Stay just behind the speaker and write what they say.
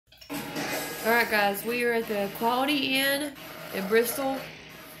Alright guys, we are at the Quality Inn in Bristol.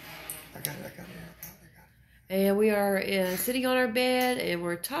 I got it. And we are sitting on our bed and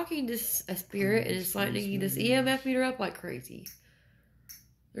we're talking to a spirit and it's lighting this EMF meter up like crazy.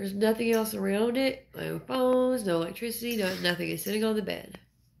 There's nothing else around it. No phones, no electricity, nothing. It's sitting on the bed.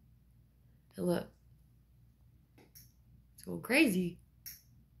 And look. It's going crazy.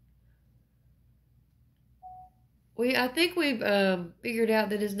 I think we've figured out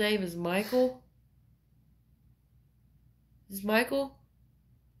that his name is Michael. Is this Michael?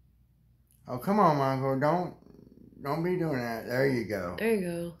 Oh, come on, Michael. Don't be doing that. There you go. There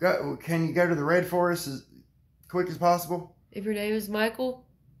you go. Can you go to the red for us as quick as possible? If your name is Michael?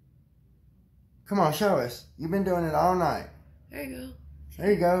 Come on, show us. You've been doing it all night. There you go.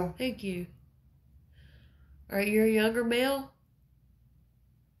 There you go. Thank you. Alright, you're a younger male?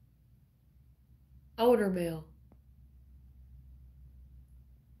 Older male?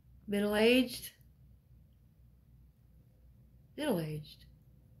 Middle-aged? Middle-aged.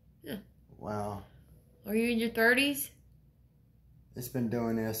 Yeah. Wow. Are you in your 30s? It's been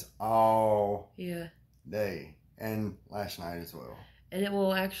doing this all Yeah. day and last night as well. And it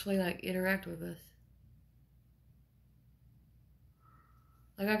will actually like interact with us.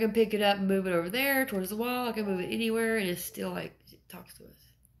 Like I can pick it up and move it over there towards the wall. I can move it anywhere and it still like it talks to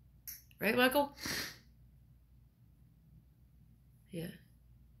us. Right, Michael? Yeah.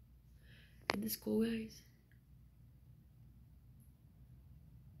 Isn't this cool, guys?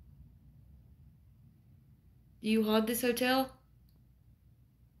 Do you haunt this hotel?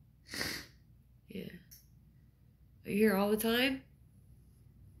 Yeah. Are you here all the time?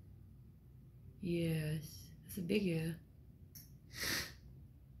 Yes. That's a big yeah.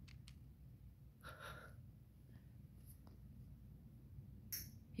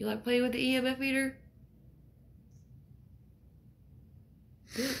 You like playing with the EMF meter?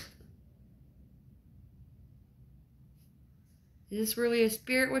 Good. Is this really a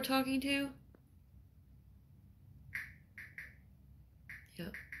spirit we're talking to?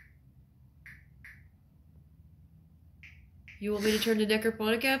 Yep. You want me to turn the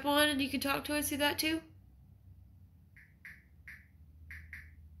Necrophonic app on and you can talk to us through that too?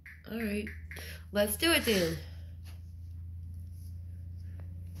 Alright. Let's do it then.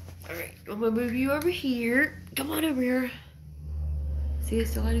 Alright, I'm gonna move you over here. Come on over here. See,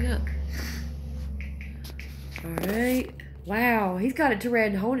 it's still lighting up. Alright. Wow, he's got it to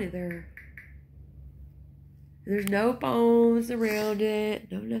red and holding it there. There's no phones around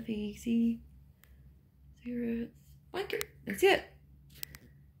it. No nothing. See? Cigarettes. Blanket. That's it.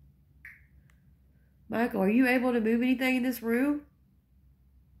 Michael, are you able to move anything in this room?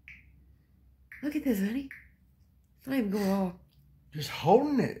 Look at this, honey. It's not even going off. Just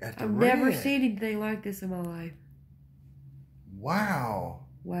holding it at the I've red. never seen anything like this in my life. Wow.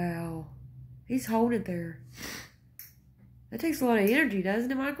 Wow. He's holding it there. That takes a lot of energy,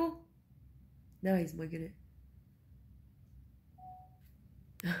 doesn't it, Michael? Now he's looking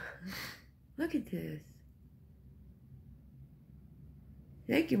at it. Look at this.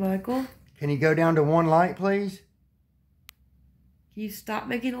 Thank you, Michael. Can you go down to one light, please? Can you stop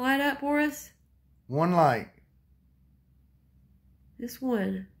making the light up for us? One light. This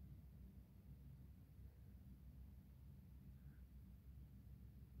one.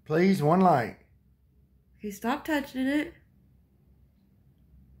 Please, one light. Okay, stop touching it.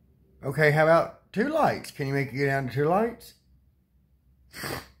 Okay, how about two lights? Can you make it go down to two lights?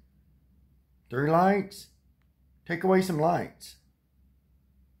 Three lights? Take away some lights.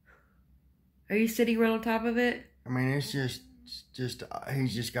 Are you sitting right on top of it? I mean, it's just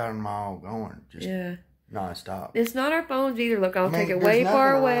he's just got them all going. Just Yeah. non-stop. It's not our phones either. Look, I'll take it there's way nothing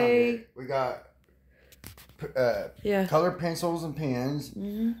far around away. it. We got Yeah. colored pencils and pens,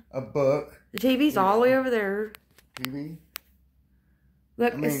 Mm-hmm. a book, The TV's all the way over there. TV.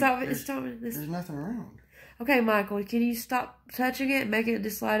 Look, I mean, it's stopping. There's nothing around. Okay, Michael, can you stop touching it and make it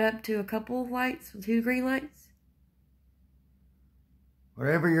just light up to a couple of lights, 2 green lights?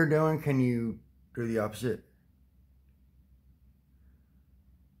 Whatever you're doing, can you do the opposite?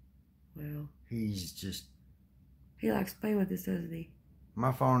 Well, He likes playing with this, doesn't he?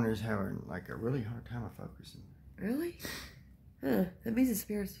 My phone is having like a really hard time of focusing. Really? Huh, that means the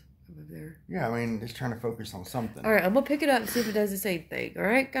spirit's over there. Yeah, I mean, it's trying to focus on something. Alright, I'm gonna pick it up and see if it does the same thing.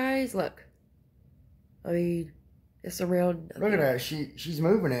 Alright, guys? Look. I mean, it's around. Look at that. She's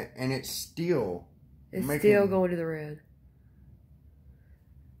moving it, and it's still still going to the red.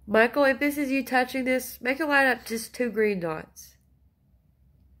 Michael, if this is you touching this, make it light up just 2 green dots.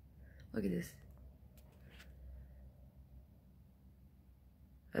 Look at this.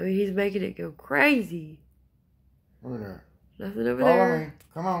 I mean, he's making it go crazy. Look at that. Nothing over Follow there. me.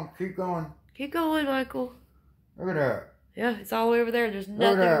 Come on, keep going. Keep going, Michael. Look at that. Yeah, it's all the way over there. There's Look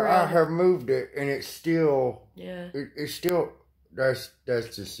nothing at that. I around. have moved it, and it's still. Yeah. It's still. That's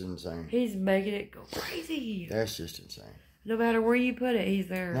just insane. He's making it go crazy. That's just insane. No matter where you put it, he's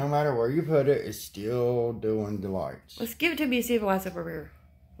there. No matter where you put it, it's still doing the lights. Let's give it to me and see if it lights up over here.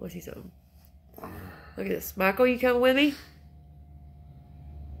 Let's see something. Look at this. Michael, you coming with me?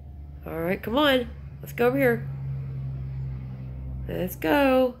 Alright, come on. Let's go over here. Let's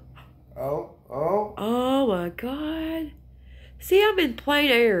go. Oh. Oh my god. See, I'm in plain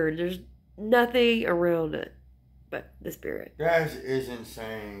air. There's nothing around it but the spirit. That is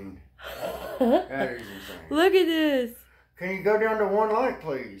insane. That is insane. Look at this. Can you go down to one light,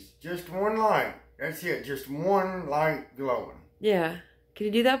 please? Just one light. That's it. Just one light glowing. Yeah. Can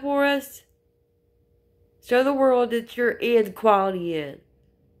you do that for us? Show the world that you're in quality in.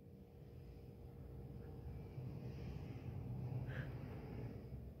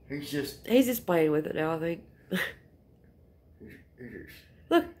 He's just playing with it now, I think. he's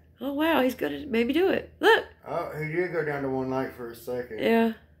Look. Oh, wow. He's going to maybe do it. Look. Oh, he did go down to one light for a second.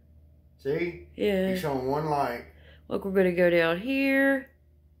 Yeah. See? Yeah. He's showing one light. Look, we're going to go down here.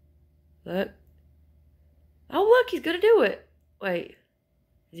 Look. Oh, look. He's going to do it. Wait.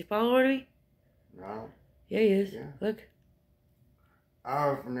 Is he following me? No. Yeah, he is. Yeah. Look.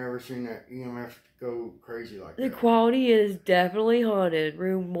 I've never seen that EMF go crazy like The that. quality is definitely haunted.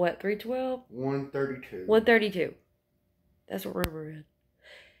 Room, what, 312? 132. 132. That's what room we're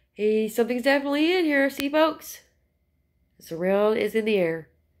in. Something's definitely in here. See, folks? The surround is in the air.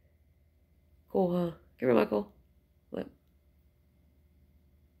 Cool, huh? Come here, Michael. Look.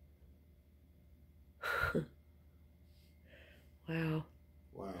 Wow.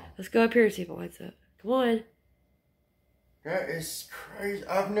 Wow. Let's go up here and see if it lights up. Come on. That is crazy.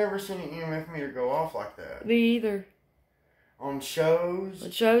 I've never seen an EMF meter go off like that. Me either. On shows.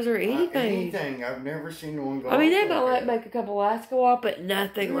 On shows or anything. Anything. I've never seen one go off. I mean, they might like that. make a couple lights go off, but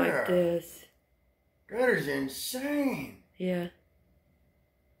nothing like this. That is insane. Yeah.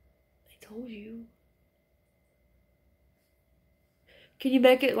 I told you. Can you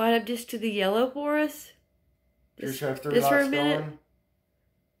make it light up just to the yellow for us? Just have three just for a lights minute. going.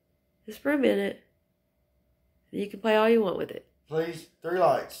 Just for a minute. You can play all you want with it. Please, 3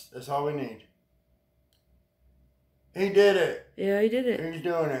 lights. That's all we need. He did it. Yeah, he did it. He's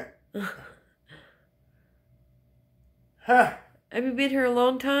doing it. Ha! Have you been here a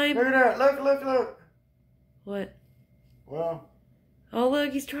long time? Look at that. Look. What? Well, Oh,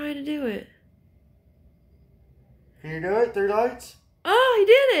 look, he's trying to do it. can you do it? 3 lights? Oh, he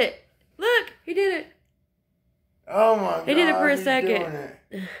did it. Look, he did it. Oh my god. He did it for a he's second. doing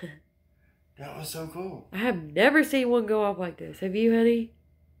it. That was so cool. I have never seen one go off like this. Have you, honey?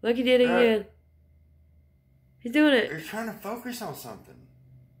 Look, he did it again. He's doing it. He's trying to focus on something.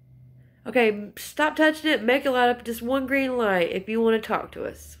 Okay, stop touching it. Make it light up just one green light if you want to talk to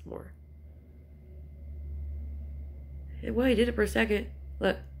us more. Well, he did it for a second.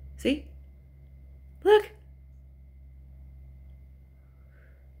 Look. See? Look.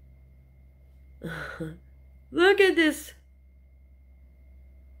 Look at this.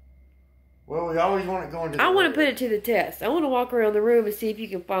 Well, we always want it going to the I want to red. put it to the test. I want to walk around the room and see if you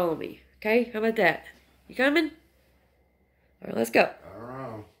can follow me. Okay? How about that? You coming? All right, let's go. I don't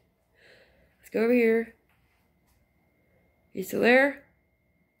know. Let's go over here. You still there?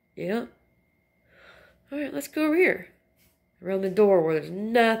 Yeah. All right, let's go over here. Around the door where there's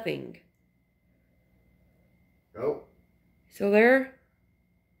nothing. Nope. Still there?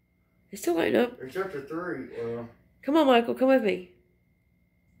 It's still lighting up. It's up to 3. Well, Come on, Michael. Come with me.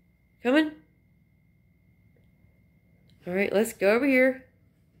 Coming? All right, let's go over here.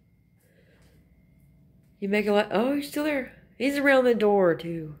 You make a light. Oh, he's still there. He's around the door,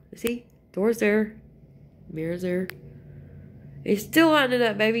 too. See? Door's there. Mirror's there. He's still lighting it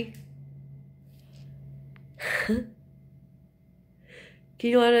up, baby. Can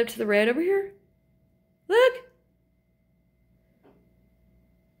you light it up to the red over here? Look!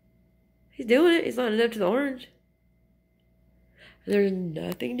 He's doing it. He's lighting it up to the orange. There's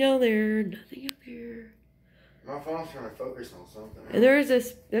nothing down there. Nothing up here. my phone's trying to focus on something. And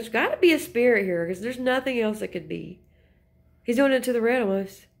there's got to be a spirit here because there's nothing else that could be. He's doing it to the red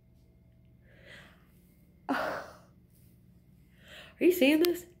almost. Are you seeing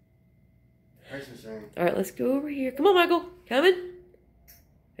this? That's insane. All right, let's go over here. Come on, Michael. Coming?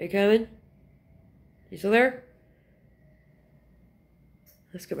 Are you coming? You still there?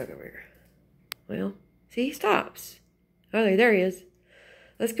 Let's go back over here. Well, see, he stops. Okay, there he is.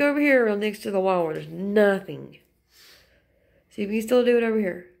 Let's go over here around next to the wall where there's nothing. See if you can still do it over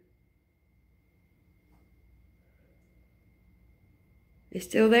here. You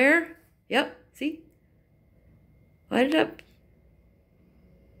still there? Yep. See? Light it up.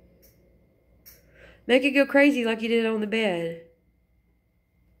 Make it go crazy like you did on the bed.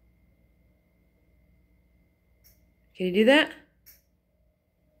 Can you do that?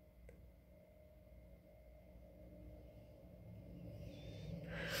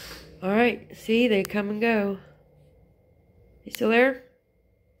 All right. See, they come and go. You still there?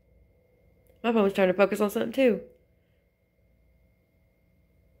 My phone's trying to focus on something too.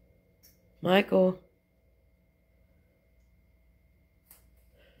 Michael.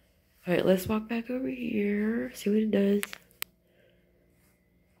 All right, let's walk back over here. See what it does.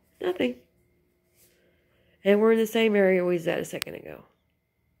 Nothing. And we're in the same area we was at a second ago.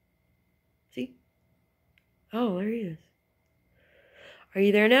 See? Oh, there he is. Are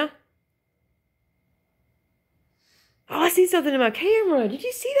you there now? Oh, I see something in my camera. Did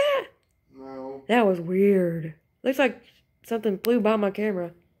you see that? No. That was weird. Looks like something flew by my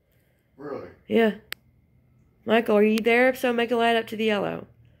camera. Really? Yeah. Michael, are you there? If so, make a light up to the yellow.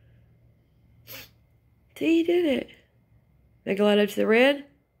 See, you did it. Make a light up to the red.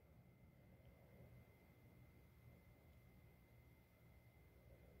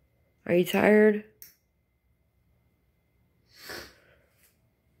 Are you tired?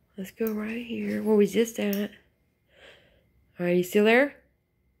 Let's go right here where we just at. All right, you still there?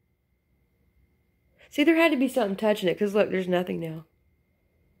 See, there had to be something touching it, because look, there's nothing now.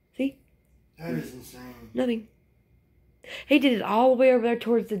 See? That is insane. Nothing. He did it all the way over there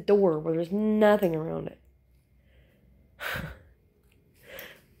towards the door where there's nothing around it.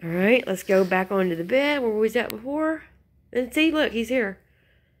 All right, let's go back onto the bed where we was at before. And see, look, he's here.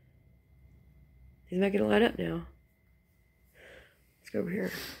 He's making it light up now. Let's go over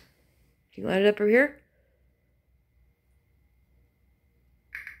here. Can you light it up over here?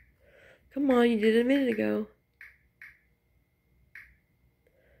 Come on, you did it a minute ago.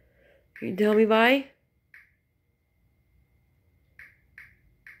 Can you tell me bye?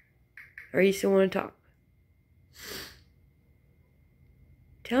 Or you still want to talk?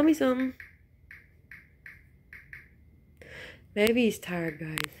 Tell me something. Maybe he's tired,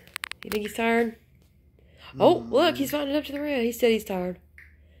 guys. You think he's tired? Oh, look, he's lighting it up to the red. He said he's tired.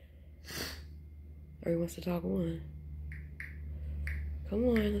 Or he wants to talk one. Come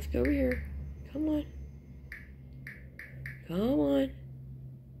on, let's go over here. Come on. Come on.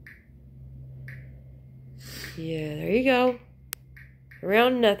 Yeah, there you go.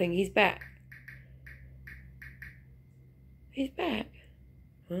 Around nothing. He's back. He's back.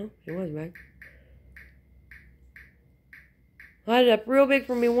 Well, he was back. Light it up real big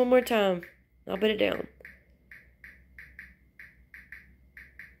for me one more time. I'll put it down.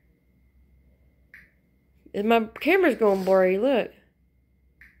 And my camera's going blurry. Look.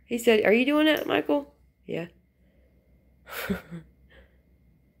 He said, are you doing that, Michael? Yeah.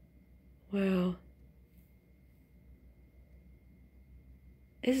 Wow.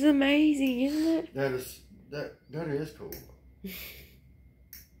 This is amazing, isn't it? That is cool.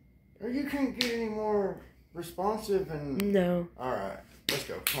 You can't get any more responsive and... No. Alright, let's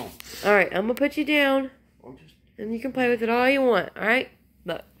go. Come on. Alright, I'm going to put you down. We'll just... And you can play with it all you want. Alright?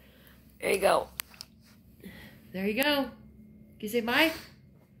 Look. There you go. There you go. Can you say bye?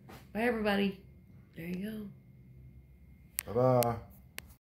 Bye, everybody. There you go. Bye-bye.